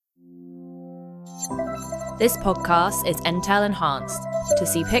This podcast is Entell enhanced. To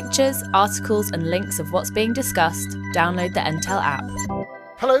see pictures, articles and links of what's being discussed, download the Entell app.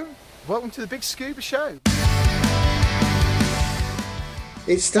 Hello, welcome to the Big Scuba Show.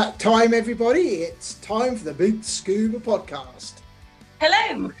 It's that time, everybody. It's time for the Big Scuba Podcast.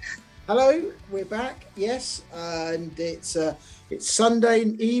 Hello. Hello, we're back, yes, and it's Sunday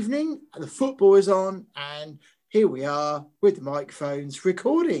evening, and the football is on, and here we are with the microphones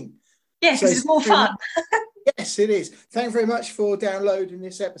recording. Yes, it's more fun. Yes, it is. Thank you very much for downloading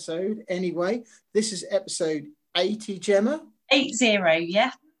this episode. Anyway, this is episode 80, Gemma. 80,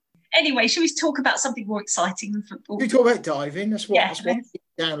 yeah. Anyway, shall we talk about something more exciting than football? We talk about diving. That's what you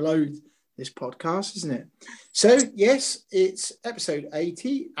download this podcast, isn't it? So, yes, it's episode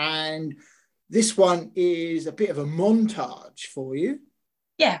 80, and this one is a bit of a montage for you.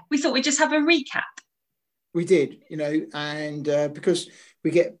 Yeah, we thought we'd just have a recap. We did, and because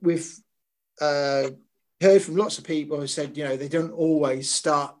we've heard from lots of people who said, they don't always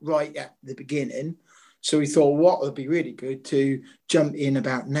start right at the beginning. So we thought what would be really good to jump in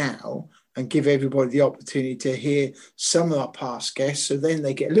about now and give everybody the opportunity to hear some of our past guests. So then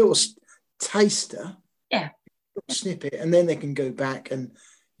they get a little taster, a little snippet, and then they can go back and,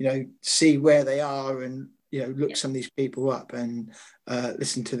 see where they are and, look some of these people up and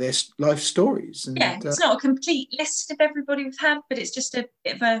listen to their life stories. And, it's not a complete list of everybody we've had, but it's just a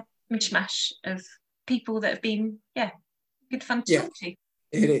bit of a mishmash of people that have been, good fun to talk to.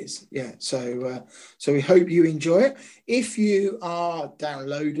 It is, yeah. So we hope you enjoy it. If you are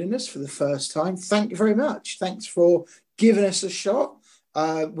downloading us for the first time, thank you very much. Thanks for giving us a shot.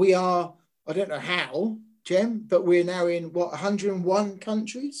 We are, I don't know how, Jem, but we're now in 101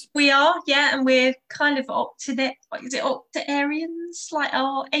 countries? We are, and we're kind of octogenarians, like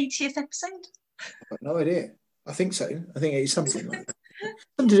our 80th episode? I've got no idea. I think so. I think it's something like that.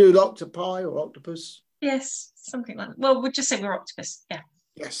 Something to do with octopi or octopus. Yes, something like that. Well, we'll just say we're octopus, yeah.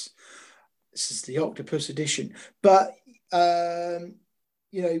 Yes. This is the octopus edition. But,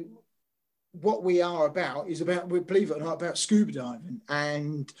 what we are about is about, believe it or not, about scuba diving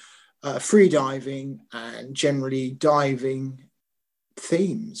and free diving and generally diving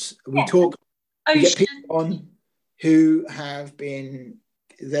themes. We get people on who have been,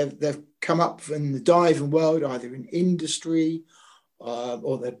 they've come up in the diving world, either in industry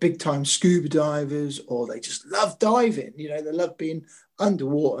or they're big time scuba divers, or they just love diving. They love being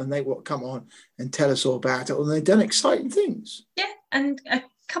underwater and they will come on and tell us all about it. Or they've done exciting things. Yeah, and a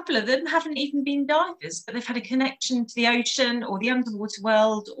couple of them haven't even been divers, but they've had a connection to the ocean or the underwater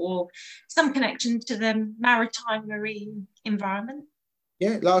world or some connection to the maritime marine environment.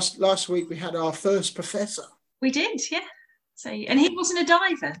 Yeah, last week we had our first professor. We did, yeah. So, and he wasn't a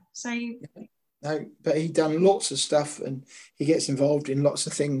diver, so. No, but he'd done lots of stuff and he gets involved in lots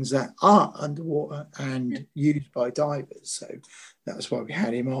of things that are underwater and used by divers. So that's why we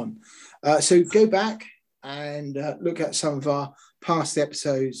had him on. So go back and look at some of our past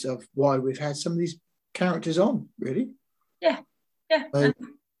episodes of why we've had some of these characters on, really. Yeah.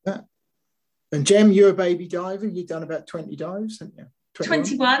 And Jem, you're a baby diver. You've done about 20 dives, haven't you?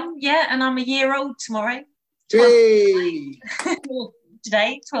 21, and I'm a year old tomorrow. Hey!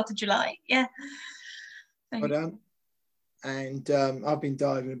 Today, 12th of July, yeah. Well done. And I've been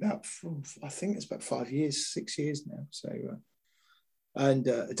diving about, I think it's about 6 years now. So, and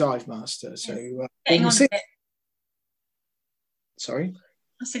a dive master. So, getting on a bit. Sorry?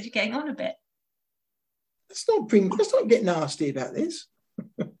 I said you're getting on a bit. Let's not get nasty about this.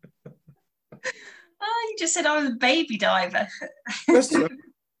 You just said I was a baby diver. That's right.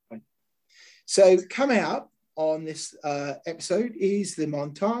 So, coming up on this episode is the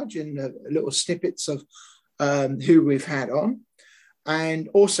montage and little snippets of who we've had on, and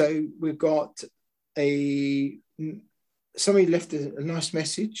also we've got somebody left a nice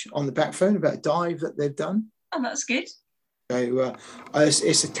message on the back phone about a dive that they've done. Oh, that's good. So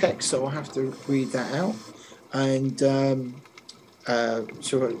it's a text, so I'll have to read that out, and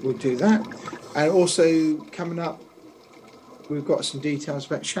so we'll do that. And also coming up, we've got some details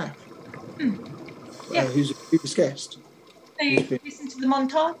about Shaf. Who's a previous guest. So you listen to the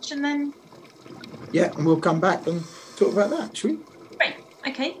montage and then... Yeah, and we'll come back and talk about that, shall we? Great.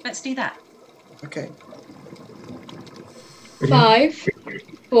 Okay, let's do that. Okay. 5,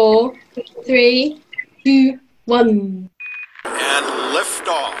 4, 3, 2, 1. And lift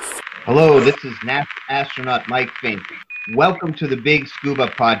off. Hello, this is NASA astronaut Mike Fink. Welcome to the Big Scuba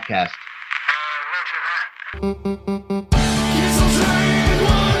Podcast.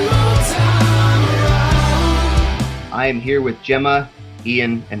 I am here with Gemma,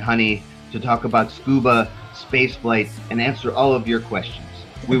 Ian, and Honey to talk about scuba, spaceflight, and answer all of your questions.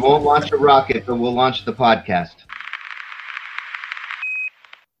 We won't launch a rocket, but we'll launch the podcast.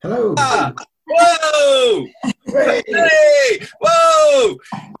 Hello. Whoa! Hooray. Hey! Whoa!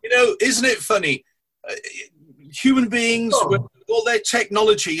 You know, isn't it funny? Human beings, with all their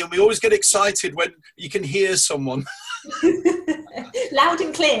technology, and we always get excited when you can hear someone. Loud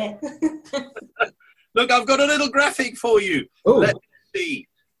and clear. Look, I've got a little graphic for you. Oh. Let's see.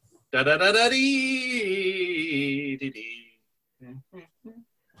 Da-da-da-da-dee-dee-dee.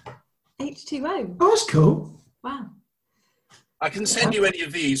 H2O. Oh, that's cool. Wow. I can send you any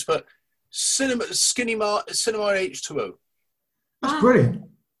of these, but Cinema H2O. That's brilliant.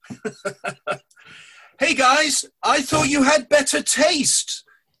 Hey guys, I thought you had better taste.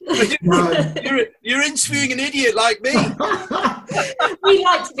 You're interviewing an idiot like me. We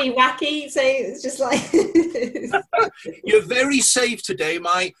like to be wacky, so it's just like... You're very safe today.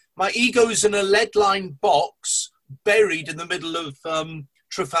 My ego's in a lead-lined box buried in the middle of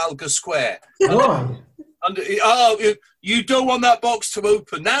Trafalgar Square. Why? You don't want that box to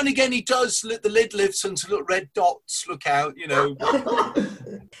open. Now and again he does, the lid lifts and little red dots look out, you know.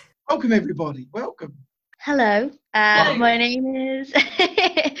 Welcome, everybody. Welcome. Hello. My name is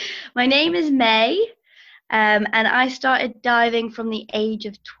my name is May, and I started diving from the age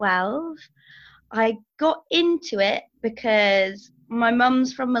of 12. I got into it because my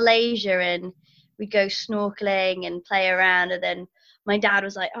mum's from Malaysia and we go snorkeling and play around, and then my dad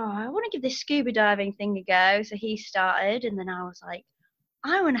was like, oh, I want to give this scuba diving thing a go. So he started, and then I was like,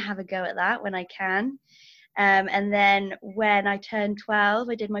 I want to have a go at that when I can. And then when I turned 12,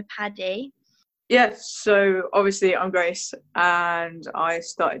 I did my PADI. Yes, so obviously I'm Grace, and I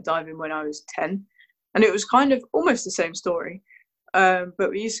started diving when I was 10. And it was kind of almost the same story. But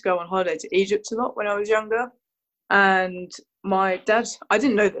we used to go on holiday to Egypt a lot when I was younger. And my dad, I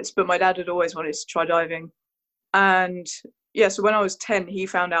didn't know this, but my dad had always wanted to try diving. And yeah, so when I was 10, he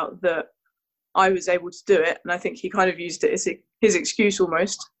found out that I was able to do it. And I think he kind of used it as his excuse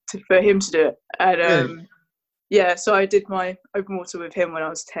almost for him to do it. And yeah, so I did my open water with him when I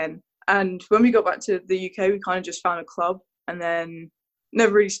was 10. And when we got back to the UK, we kind of just found a club and then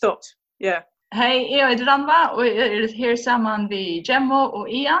never really stopped. Yeah. Hej, jag heter Ranva och jag är här samman med Gemmo och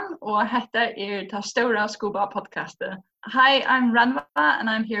Ian och heter Ta Stora Scuba Podcaster. Hi, I'm Ranva and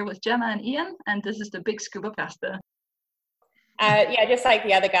I'm here with Gemma and Ian, and this is the Big Scuba Podcaster. Yeah, just like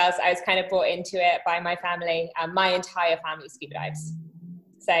the other girls, I was kind of brought into it by my family. My entire family scuba dives.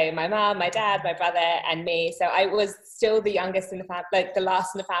 So my mom, my dad, my brother, and me. So I was still the youngest in the family, like the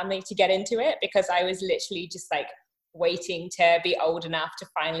last in the family to get into it, because I was literally just like waiting to be old enough to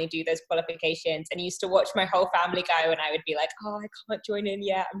finally do those qualifications, and used to watch my whole family go, and I would be like, oh, I can't join in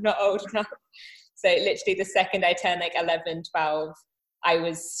yet, I'm not old enough. So literally the second I turned like 11, 12, I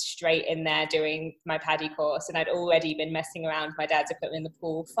was straight in there doing my PADI course, and I'd already been messing around with my dad's equipment in the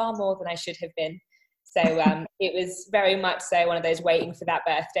pool far more than I should have been. So it was very much so one of those waiting for that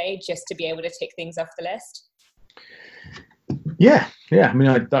birthday just to be able to tick things off the list. Yeah. I mean,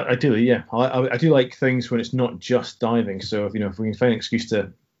 I do. Yeah, I do like things when it's not just diving. So if we can find an excuse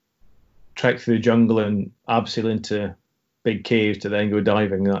to trek through the jungle and abseil into big caves to then go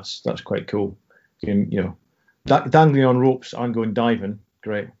diving, that's quite cool. Dangling on ropes and going diving,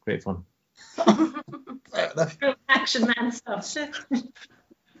 great fun. Action man stuff.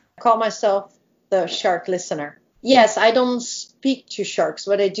 Call myself the shark listener. Yes, I don't speak to sharks.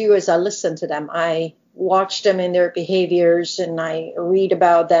 What I do is I listen to them. I watch them in their behaviors and I read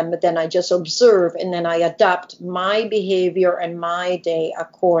about them, but then I just observe and then I adapt my behavior and my day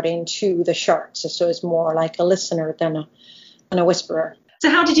according to the sharks. So it's more like a listener than a whisperer. So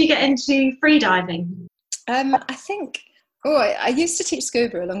how did you get into freediving? I think, I used to teach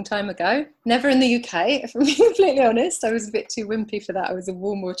scuba a long time ago, never in the UK, if I'm being completely honest. I was a bit too wimpy for that. I was a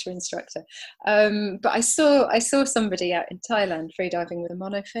warm water instructor. But I saw somebody out in Thailand freediving with a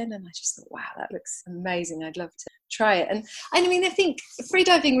monofin, and I just thought, wow, that looks amazing. I'd love to try it. And I mean, I think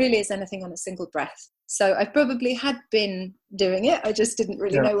freediving really is anything on a single breath. So I probably had been doing it. I just didn't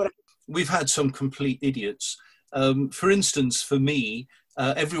really know what We've had some complete idiots. For instance, for me,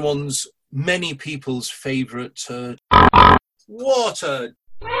 many people's favourite water.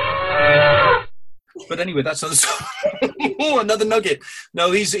 But anyway, that's another nugget.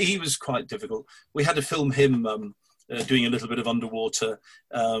 No, he was quite difficult. We had to film him doing a little bit of underwater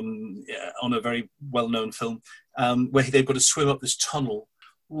on a very well-known film where they've got to swim up this tunnel.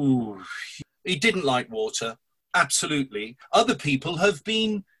 Ooh, he didn't like water, absolutely. Other people have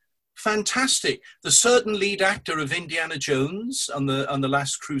been fantastic. The certain lead actor of Indiana Jones on the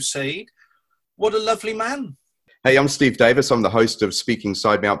Last Crusade, what a lovely man. Hey, I'm Steve Davis. I'm the host of Speaking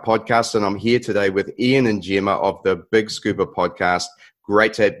Side Mount podcast, and I'm here today with Ian and Gemma of the Big Scuba podcast.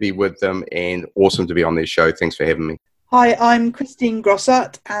 great to be with them and awesome to be on their show. Thanks for having me. Hi, I'm Christine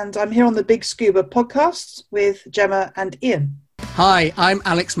Grossart, and I'm here on the Big Scuba podcast with Gemma and Ian. Hi, I'm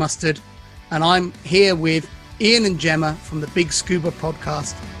Alex Mustard, and I'm here with Ian and Gemma from the Big Scuba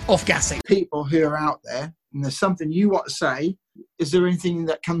podcast, Off Gassing. People who are out there, and there's something you want to say, is there anything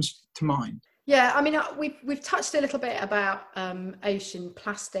that comes to mind? Yeah, I mean, we've touched a little bit about ocean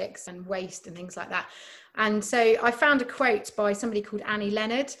plastics and waste and things like that. And so I found a quote by somebody called Annie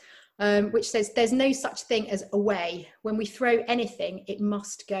Leonard, which says, "There's no such thing as away. When we throw anything, it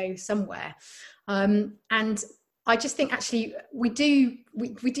must go somewhere." And I just think actually we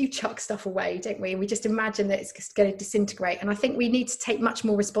do chuck stuff away, don't we? We just imagine that it's just going to disintegrate. And I think we need to take much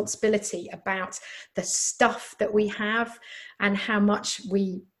more responsibility about the stuff that we have and how much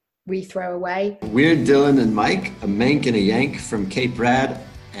we throw away. We're Dylan and Mike, a Mank and a Yank from Cape Rad,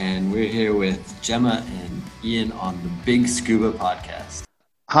 and we're here with Gemma and Ian on the Big Scuba podcast.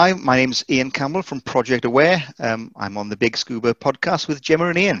 Hi, my name's Ian Campbell from Project Aware. I'm on the Big Scuba podcast with Gemma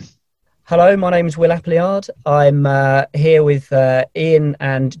and Ian. Hello, my name's Will Appleyard. I'm here with Ian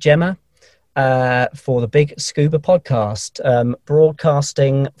and Gemma for the Big Scuba podcast,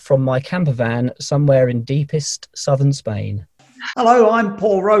 broadcasting from my camper van somewhere in deepest southern Spain. Hello, I'm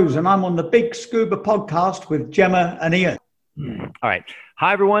Paul Rose, and I'm on the Big Scuba podcast with Gemma and Ian. All right.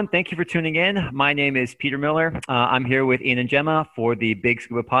 Hi, everyone. Thank you for tuning in. My name is Peter Miller. I'm here with Ian and Gemma for the Big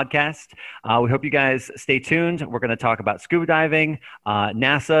Scuba podcast. We hope you guys stay tuned. We're going to talk about scuba diving,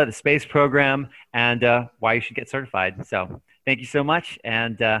 NASA, the space program, and why you should get certified. So thank you so much,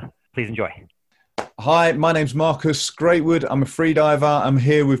 and please enjoy. Hi, my name's Marcus Greatwood. I'm a freediver. I'm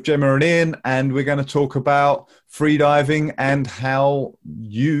here with Gemma and Ian, and we're going to talk about freediving and how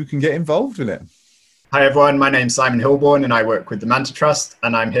you can get involved in it. Hi everyone, my name's Simon Hilborn and I work with the Manta Trust,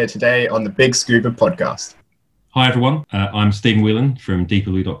 and I'm here today on the Big Scuba podcast. Hi everyone, I'm Stephen Whelan from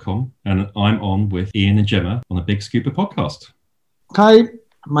deeperblue.com, and I'm on with Ian and Gemma on the Big Scuba podcast. Hi,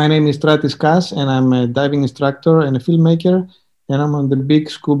 my name is Stratis Kas and I'm a diving instructor and a filmmaker, and I'm on the Big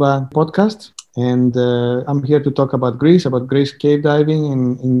Scuba podcast, and I'm here to talk about Greece cave diving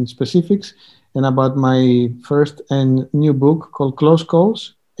in specifics, and about my first and new book called Close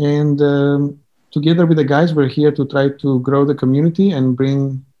Calls. And together with the guys, we're here to try to grow the community and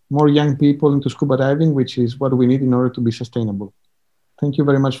bring more young people into scuba diving, which is what we need in order to be sustainable. Thank you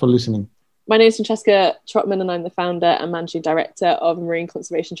very much for listening. My name is Francesca Trotman, and I'm the founder and managing director of a marine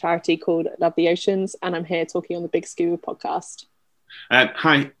conservation charity called Love the Oceans, and I'm here talking on the Big Scuba podcast.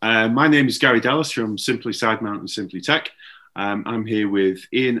 Hi, my name is Gary Dallas from Simply Side Mount and Simply Tech. I'm here with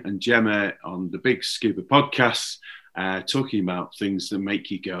Ian and Gemma on the Big Scuba podcast, talking about things that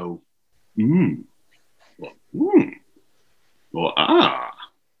make you go, or ah.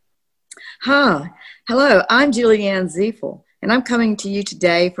 Hi, hello, I'm Julianne Ziefel, and I'm coming to you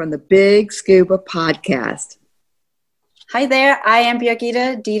today from the Big Scuba podcast. Hi there, I am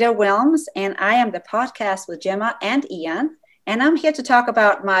Birgitta Dieter Wilms, and I am the podcast with Gemma and Ian, and I'm here to talk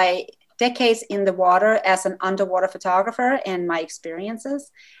about my decades in the water as an underwater photographer and my experiences,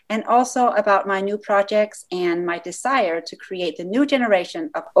 and also about my new projects and my desire to create the new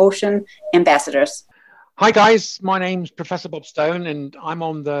generation of ocean ambassadors. Hi guys, my name's Professor Bob Stone, and I'm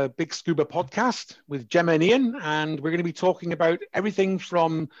on the Big Scuba podcast with Gemma and Ian, and we're going to be talking about everything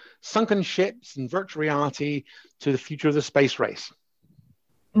from sunken ships and virtual reality to the future of the space race.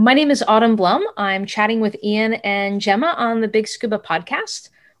 My name is Autumn Blum. I'm chatting with Ian and Gemma on the Big Scuba podcast.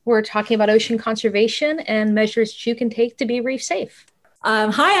 We're talking about ocean conservation and measures you can take to be reef safe.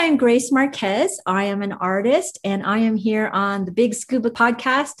 Hi, I'm Grace Marquez. I am an artist, and I am here on the Big Scuba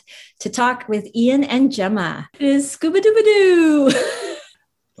podcast to talk with Ian and Gemma. It is Scuba Dooba Doo.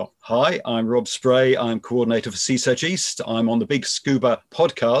 Hi, I'm Rob Spray. I'm coordinator for Sea Search East. I'm on the Big Scuba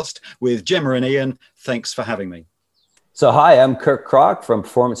podcast with Gemma and Ian. Thanks for having me. So hi, I'm Kirk Kroc from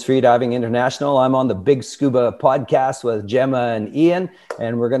Performance Freediving International. I'm on the Big Scuba podcast with Gemma and Ian,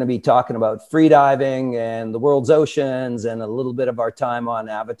 and we're going to be talking about freediving and the world's oceans and a little bit of our time on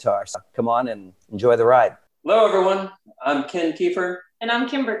Avatar. So come on and enjoy the ride. Hello, everyone. I'm Ken Kiefer. And I'm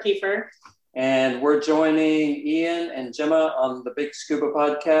Kimber Kiefer. And we're joining Ian and Gemma on the Big Scuba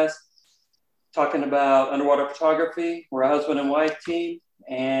podcast, talking about underwater photography. We're a husband and wife team,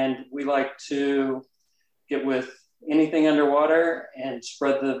 and we like to get with anything underwater and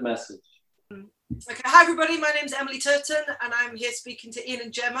spread the message. Okay, hi everybody, my name's Emily Turton and I'm here speaking to Ian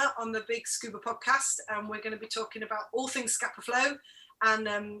and Gemma on the Big Scuba podcast, and we're going to be talking about all things Scapa Flow and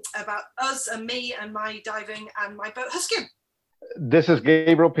about us and me and my diving and my boat husking. This is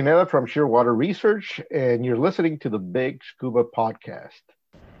Gabriel Pineda from Shearwater Research, and you're listening to the Big Scuba podcast.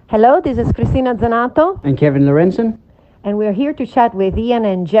 Hello, this is Cristina Zanato and Kevin Lorenzen. and we're here to chat with Ian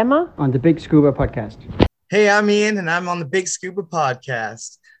and Gemma on the Big Scuba Podcast. Hey, I'm Ian, and I'm on the Big Scuba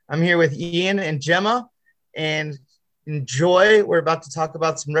Podcast. I'm here with Ian and Gemma, and enjoy. We're about to talk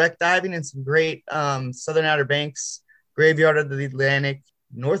about some wreck diving and some great Southern Outer Banks, Graveyard of the Atlantic,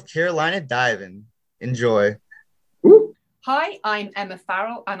 North Carolina diving. Enjoy. Hi, I'm Emma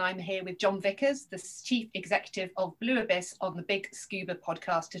Farrell, and I'm here with John Vickers, the Chief Executive of Blue Abyss, on the Big Scuba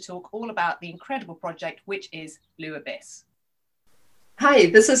Podcast to talk all about the incredible project, which is Blue Abyss. Hi,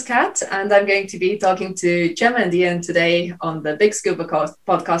 this is Kat, and I'm going to be talking to Gemma and Ian today on the Big Scuba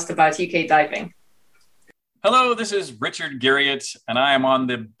Podcast about UK diving. Hello, this is Richard Garriott, and I am on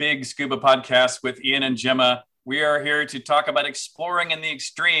the Big Scuba Podcast with Ian and Gemma. We are here to talk about exploring in the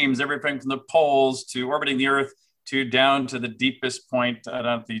extremes, everything from the poles to orbiting the Earth to down to the deepest point,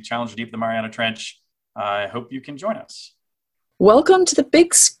 the Challenger Deep, the Mariana Trench. I hope you can join us. Welcome to the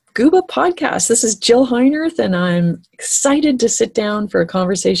Big Scuba Podcast. This is Jill Heinerth, and I'm excited to sit down for a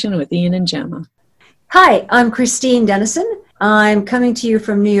conversation with Ian and Gemma. Hi, I'm Christine Dennison. I'm coming to you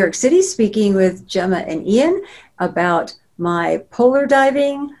from New York City, speaking with Gemma and Ian about my polar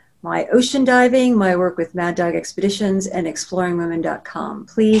diving, my ocean diving, my work with Mad Dog Expeditions, and exploringwomen.com.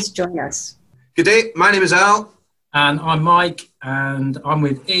 Please join us. Good day, my name is Al. And I'm Mike, and I'm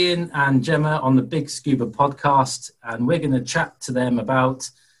with Ian and Gemma on the Big Scuba Podcast, and we're going to chat to them about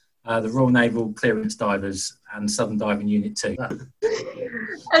the Royal Naval Clearance Divers and Southern Diving Unit 2.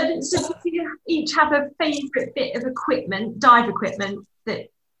 So do you each have a favourite bit of equipment, dive equipment, that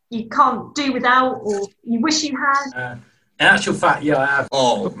you can't do without or you wish you had? In actual fact, yeah, I have.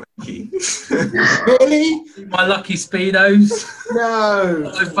 Oh, Mickey. Really? My lucky Speedos.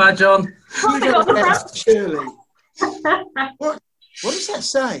 No. No badge on. Surely. What does that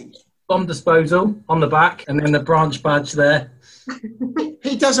say? Bomb disposal on the back, and then the branch badge there.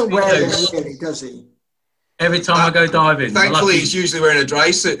 He doesn't wear them, really, does he? Every time I go diving. Thankfully, he's usually wearing a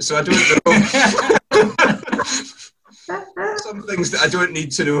dry suit, so I don't know. Some things that I don't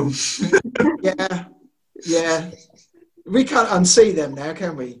need to know. Yeah. We can't unsee them now,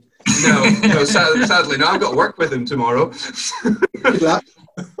 can we? No, sadly, no. I've got to work with him tomorrow. Good luck.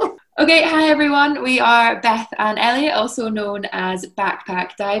 Okay, hi everyone. We are Beth and Elliot, also known as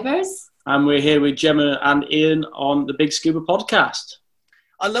Backpack Divers. And we're here with Gemma and Ian on the Big Scuba Podcast.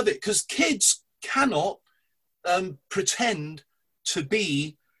 I love it because kids cannot pretend to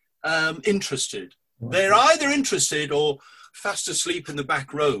be interested. They're either interested or fast asleep in the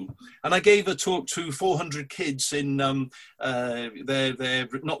back row. And I gave a talk to 400 kids in their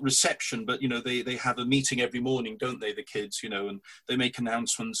not reception, but, you know, they have a meeting every morning, don't they, the kids, you know, and they make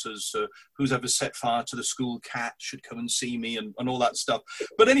announcements as who's ever set fire to the school cat should come and see me and all that stuff.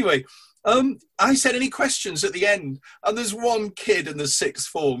 But anyway, I said, any questions at the end? And there's one kid in the sixth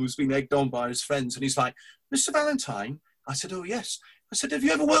form who's been egged on by his friends, and he's like, Mr. Valentine? I said, oh, yes. I said, have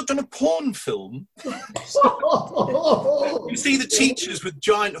you ever worked on a porn film? You see the teachers with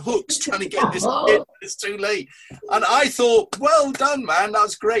giant hooks trying to get this kid, it's too late. And I thought, well done, man,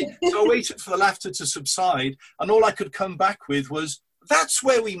 that's great. So I waited for the laughter to subside, and all I could come back with was, that's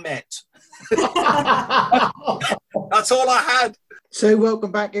where we met. That's all I had. So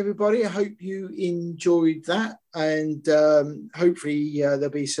welcome back, everybody. I hope you enjoyed that. And hopefully there'll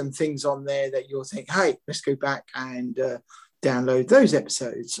be some things on there that you'll think, hey, let's go back and download those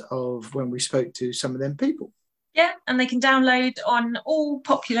episodes of when we spoke to some of them people. Yeah, and they can download on all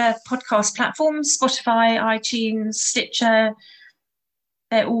popular podcast platforms, Spotify, iTunes, Stitcher.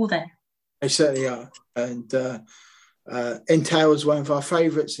 They're all there. They certainly are. And Intel is one of our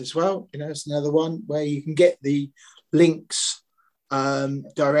favourites as well. You know, it's another one where you can get the links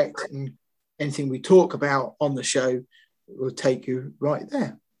direct, and anything we talk about on the show will take you right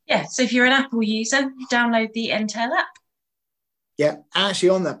there. Yeah, so if you're an Apple user, download the Intel app. Yeah, actually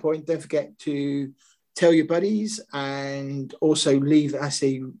on that point, don't forget to tell your buddies and also leave us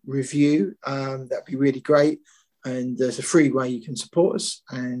a review. That'd be really great. And there's a free way you can support us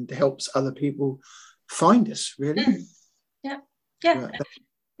and helps other people find us, really. Yeah.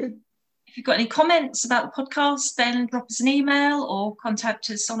 If you've got any comments about the podcast, then drop us an email or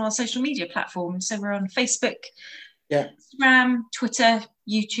contact us on our social media platforms. So we're on Facebook, Instagram, Twitter,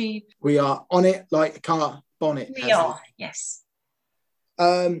 YouTube. We are on it like a car bonnet. We are, yes.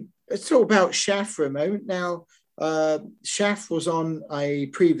 Let's talk about Shaf for a moment. Now, Shaf was on a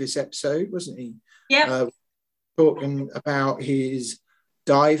previous episode, wasn't he? Yeah. Talking about his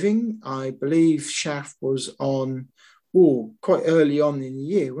diving. I believe Shaf was on quite early on in the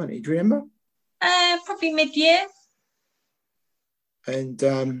year, wasn't he? Do you remember? Probably mid-year. And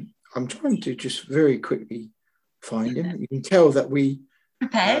I'm trying to just very quickly find him. You can tell that we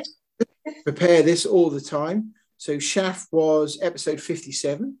prepare this all the time. So Shaf was episode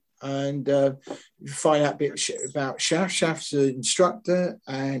 57, and you find out a bit about Shaf. Shaf's an instructor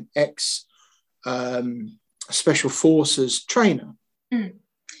and ex-Special Forces trainer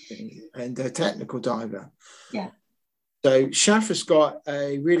and a technical diver. Yeah. So Shaf has got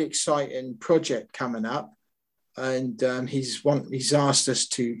a really exciting project coming up, and he's asked us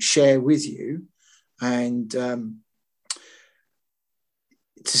to share with you, and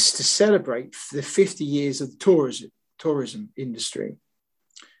to celebrate the 50 years of the tourism industry.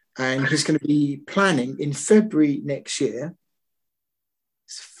 And he's going to be planning in February next year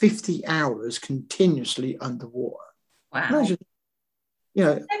 50 hours continuously underwater. Wow. Imagine,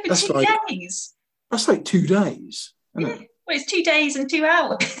 that's two like days. That's like 2 days. Isn't it? Well, it's 2 days and 2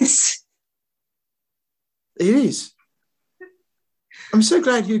 hours. It is. I'm so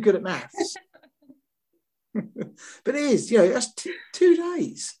glad you're good at maths. But it is, that's 2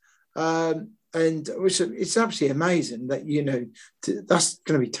 days. And it's absolutely amazing that, that's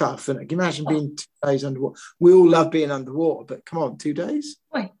going to be tough. And can you imagine being 2 days underwater? We all love being underwater, but come on, 2 days?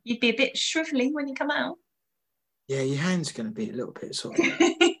 Well, you'd be a bit shrivelly when you come out. Yeah, your hands are going to be a little bit sort of.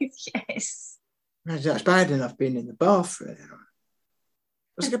 Yes. Imagine that's bad enough being in the bath for an hour.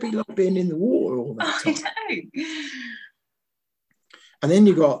 What's it going to be like being in the water all that time? I know. And then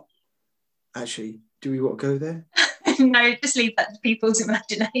you got, actually, do we want to go there? No, just leave that to people's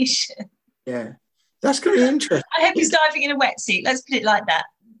imagination. Yeah, that's going to be interesting. I hope he's diving in a wetsuit. Let's put it like that.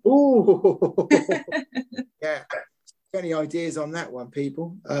 Oh, yeah. Any ideas on that one,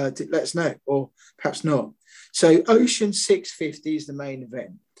 people? Let us know, or perhaps not. So, Ocean 650 is the main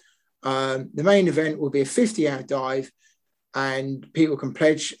event. The main event will be a 50-hour dive, and people can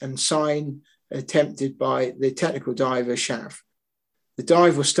pledge and sign attempted by the technical diver Shaf. The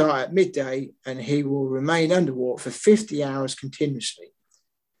dive will start at midday, and he will remain underwater for 50 hours continuously.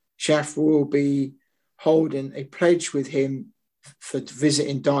 Shaf will be holding a pledge with him for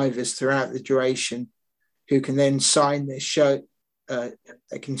visiting divers throughout the duration, who can then sign their show.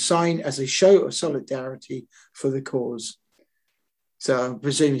 They can sign as a show of solidarity for the cause. So I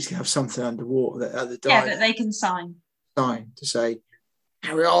presume he's going to have something underwater that at the dive. Yeah, that they can sign to say,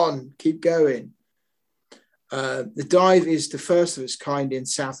 carry on, keep going. The dive is the first of its kind in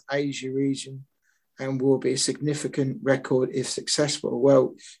South Asia region, and will be a significant record if successful.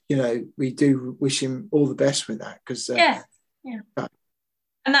 Well, we do wish him all the best with that, because yeah. And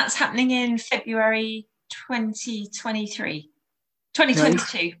that's happening in February 2022.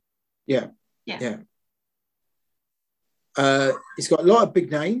 Yeah. He's got a lot of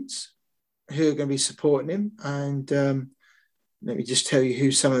big names who are going to be supporting him, and let me just tell you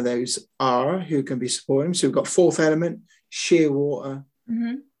who some of those are who are going to be supporting him. So we've got Fourth Element, Shearwater,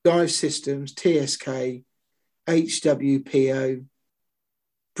 Dive Systems, TSK, HWPO,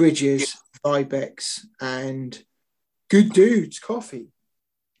 Bridges, Vibex, and Good Dudes Coffee.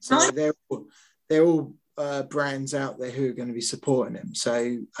 So they're all brands out there who are going to be supporting him.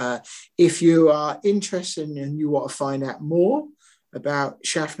 So if you are interested and you want to find out more about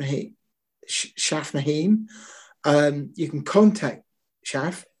Shaf Naheem, you can contact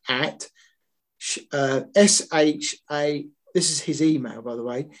Shaf at SHA. This is his email, by the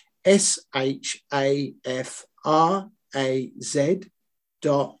way,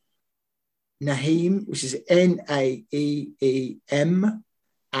 SHAFRAZ.Naheem, which is NAEEM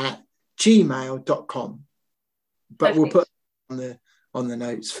 @gmail.com. But we'll put on the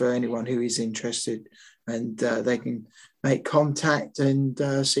notes for anyone who is interested, and they can make contact and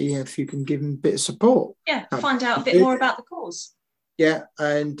see if you can give them a bit of support. Yeah, find out a bit more about the cause. Yeah,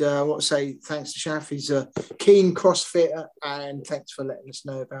 and what to say, thanks to Shaf. He's a keen CrossFitter, and thanks for letting us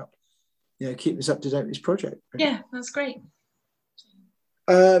know about, keeping us up to date with his project. Yeah, that's great.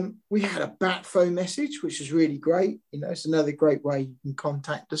 We had a bat phone message, which is really great. It's another great way you can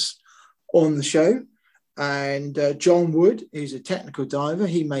contact us on the show. And John Wood, who's a technical diver,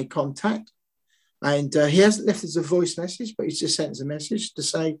 he made contact. And he hasn't left us a voice message, but he's just sent us a message to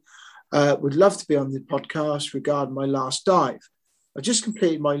say, would love to be on the podcast regarding my last dive. I just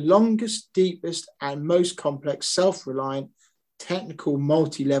completed my longest, deepest, and most complex self-reliant technical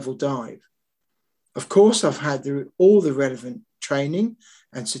multi-level dive. Of course, I've had all the relevant training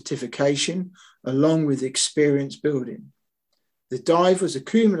and certification, along with experience building. The dive was an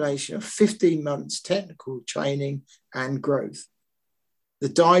accumulation of 15 months technical training and growth. The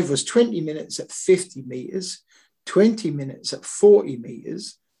dive was 20 minutes at 50 meters, 20 minutes at 40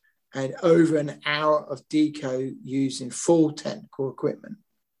 meters, and over an hour of deco using full technical equipment.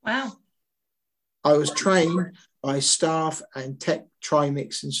 Wow. I was trained by staff and tech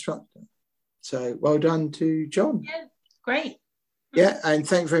trimix instructor. So well done to John. Yeah, great. Yeah, and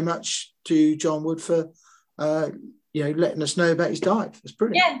thank you very much to John Wood for letting us know about his dive. That's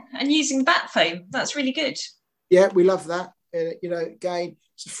brilliant. Yeah, and using the bat phone. That's really good. Yeah, we love that. Again,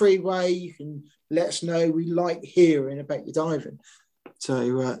 it's a free way. You can let us know. We like hearing about your diving.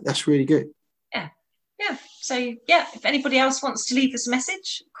 So that's really good. Yeah. So, if anybody else wants to leave us a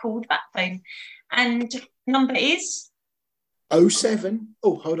message, call the bat phone. And number is? 07.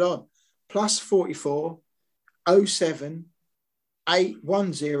 Oh, hold on. +44 07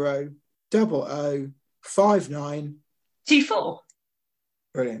 810 00 5924.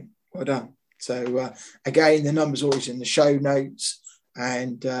 Brilliant. Well done. So, again, the number's always in the show notes.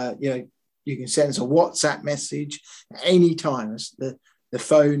 And, you can send us a WhatsApp message at any time. The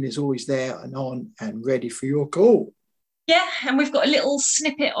phone is always there and on and ready for your call. Yeah, and we've got a little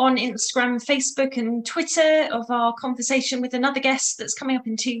snippet on Instagram, Facebook and Twitter of our conversation with another guest that's coming up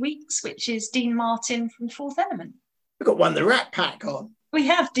in 2 weeks, which is Dean Martin from Fourth Element. We've got one of the Rat Pack on. We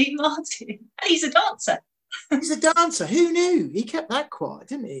have Dean Martin, and he's a dancer. He's a dancer. Who knew? He kept that quiet,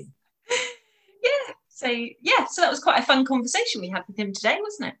 didn't he? So that was quite a fun conversation we had with him today,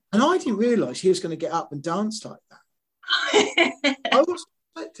 wasn't it? And I didn't realise he was going to get up and dance like that. I wasn't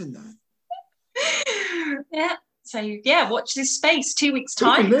expecting that. Yeah. So watch this space. 2 weeks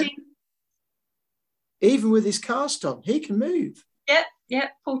time. Even with his cast on, he can move. Yeah.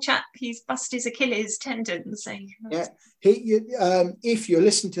 Poor chap, he's busted his Achilles tendon. So if you're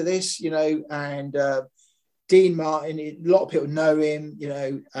listening to this, and Dean Martin, a lot of people know him,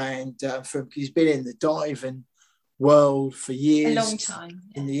 and he's been in the diving world for years, a long time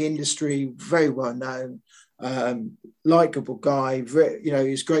in the industry, very well known, likable guy.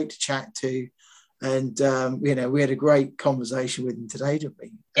 He's great to chat to, and we had a great conversation with him today, didn't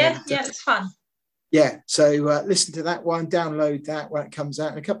we? It's fun. Yeah, so listen to that one, download that when it comes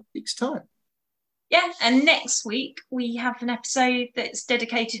out in a couple of weeks' time. Yeah, and next week we have an episode that's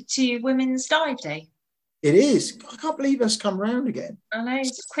dedicated to Women's Dive Day. It is. I can't believe that's come around again. I know,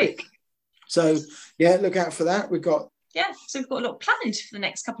 it's quick. So, look out for that. We've got... Yeah, so we've got a lot planned for the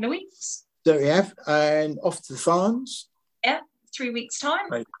next couple of weeks. So we have, and off to the farms. Yeah, 3 weeks'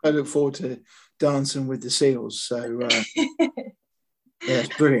 time. I look forward to dancing with the seals. So,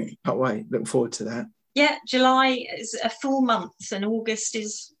 it's brilliant. Can't wait. Looking forward to that. Yeah, July is a full month, and August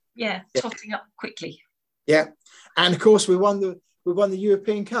is totting up quickly. Yeah, and of course we won the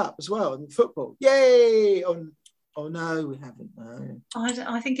European Cup as well in football. Yay! Oh no, we haven't. No.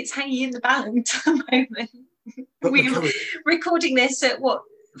 I think it's hanging in the balance at the moment. We're recording this at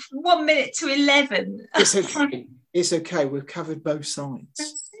 1 minute to 11. It's okay. It's okay. We've covered both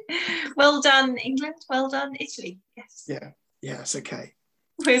sides. Well done, England. Well done, Italy. Yes. Yeah, it's okay.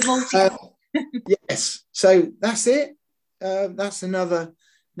 We're multi. Yes. So that's it. That's another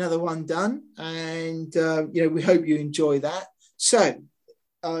one done, and we hope you enjoy that. So,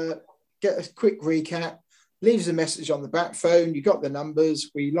 get a quick recap. Leave us a message on the back phone. You got the numbers.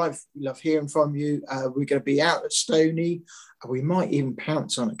 We love hearing from you. We're going to be out at Stony. We might even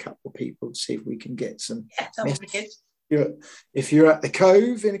pounce on a couple of people to see if we can get some. Yeah, that would be good. If you're at the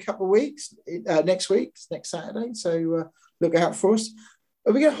Cove in a couple of weeks, next Saturday. So look out for us.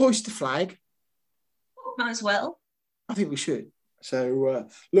 Are we going to hoist the flag? Might as well. I think we should. So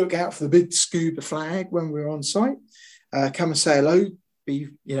look out for the big scuba flag when we're on site. Come and say hello.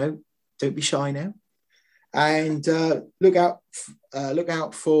 Don't be shy now. And look out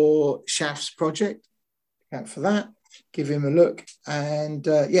for Shaf's project. Look out for that. Give him a look. And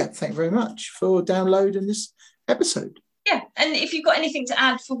thank you very much for downloading this episode. Yeah, and if you've got anything to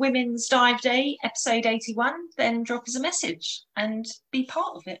add for Women's Dive Day, episode 81, then drop us a message and be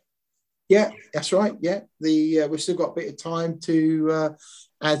part of it. Yeah, that's right. Yeah, we've still got a bit of time to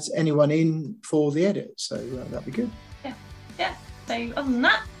add anyone in for the edit, so that'd be good. Yeah. So other than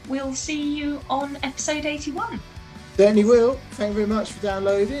that, we'll see you on episode 81. Certainly will. Thank you very much for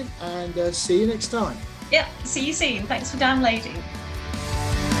downloading, and see you next time. Yeah, see you soon. Thanks for downloading.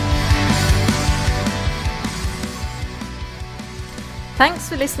 Thanks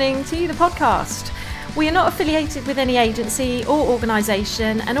for listening to the podcast. We are not affiliated with any agency or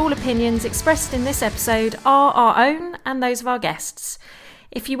organisation, and all opinions expressed in this episode are our own and those of our guests.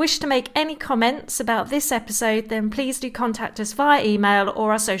 If you wish to make any comments about this episode, then please do contact us via email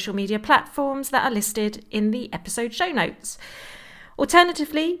or our social media platforms that are listed in the episode show notes.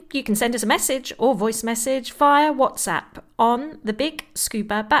 Alternatively, you can send us a message or voice message via WhatsApp on the Big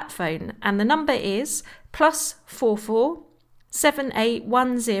Scuba Bat phone, and the number is +44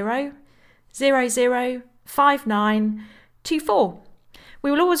 7810 005924.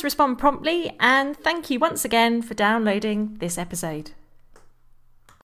 We will always respond promptly, and thank you once again for downloading this episode.